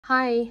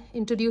Hi,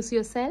 introduce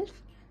yourself.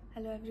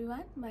 Hello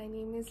everyone, my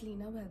name is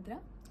Leena.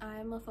 I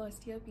am a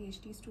first year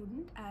PhD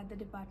student at the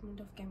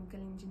Department of Chemical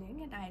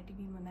Engineering at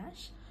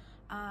IITB-Monash.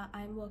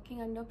 I am working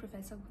under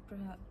Professor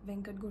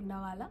Venkat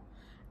Gundawala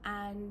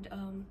and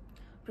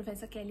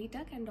Professor Kelly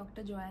Tuck and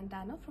Dr. Joanne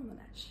Tanner from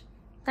Monash.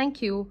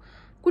 Thank you.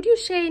 Could you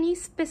share any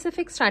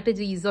specific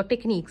strategies or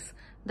techniques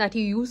that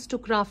you use to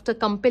craft a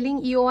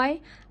compelling EOI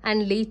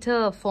and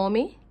later form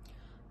a?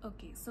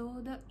 Okay, so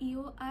the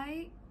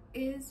EOI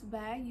is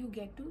where you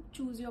get to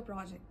choose your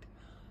project.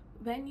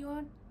 When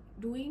you're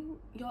doing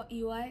your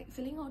EOI,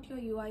 filling out your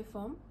EOI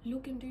form,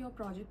 look into your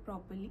project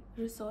properly,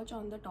 research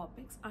on the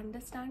topics,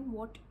 understand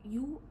what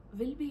you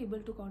will be able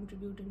to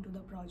contribute into the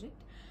project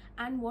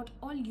and what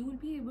all you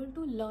will be able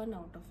to learn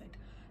out of it,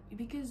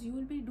 because you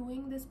will be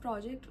doing this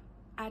project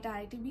at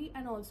IITB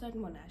and also at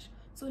Monash.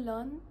 So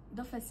learn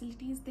the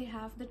facilities they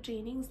have, the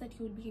trainings that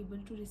you will be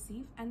able to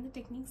receive and the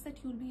techniques that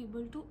you will be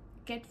able to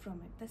get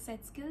from it. The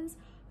set skills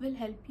will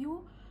help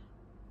you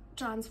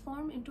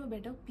transform into a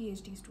better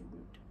PhD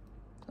student.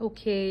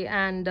 Okay,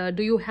 and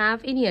do you have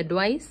any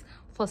advice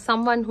for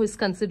someone who is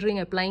considering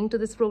applying to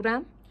this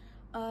program?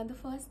 The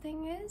first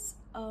thing is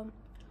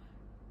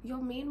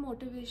your main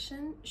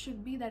motivation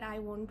should be that I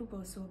want to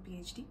pursue a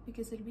PhD,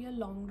 because it'll be a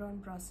long run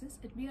process,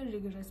 it'll be a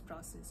rigorous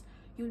process.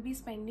 You'll be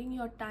spending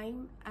your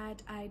time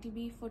at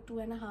IITB for two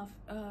and a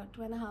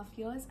half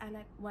years and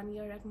at 1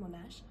 year at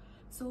Monash.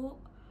 So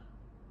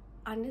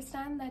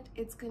understand that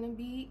it's going to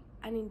be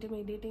an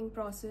intimidating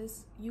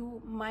process.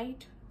 You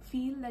might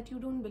feel that you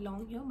don't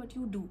belong here, but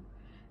you do.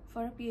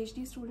 For a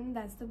PhD student,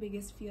 that's the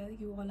biggest fear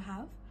you all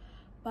have.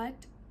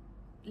 But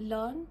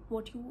learn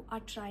what you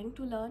are trying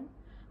to learn,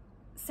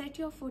 set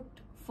your foot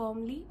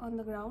firmly on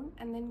the ground,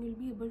 and then you'll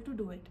be able to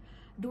do it.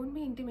 Don't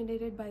be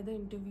intimidated by the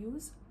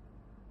interviews.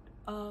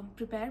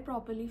 Prepare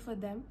properly for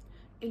them.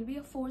 It'll be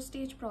a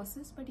 4-stage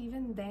process, but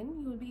even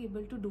then you'll be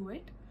able to do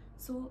it.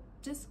 So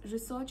just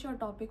research your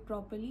topic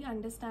properly,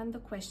 understand the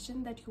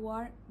question that you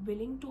are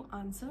willing to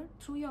answer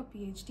through your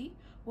PhD,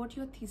 what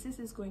your thesis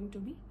is going to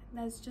be.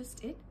 That's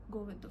just it. Go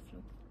with the flow.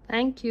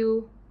 Thank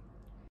you.